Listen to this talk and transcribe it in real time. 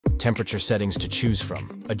Temperature settings to choose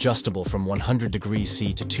from, adjustable from 100 degrees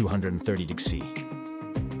C to 230 degrees C.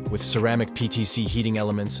 With ceramic PTC heating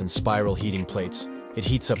elements and spiral heating plates, it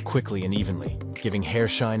heats up quickly and evenly, giving hair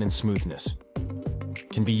shine and smoothness.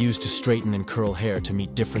 Can be used to straighten and curl hair to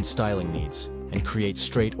meet different styling needs and create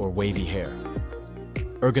straight or wavy hair.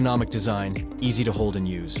 Ergonomic design, easy to hold and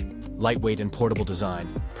use. Lightweight and portable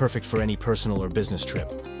design, perfect for any personal or business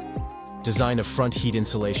trip. Design of front heat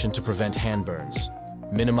insulation to prevent hand burns.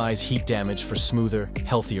 Minimize heat damage for smoother,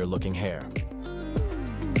 healthier looking hair.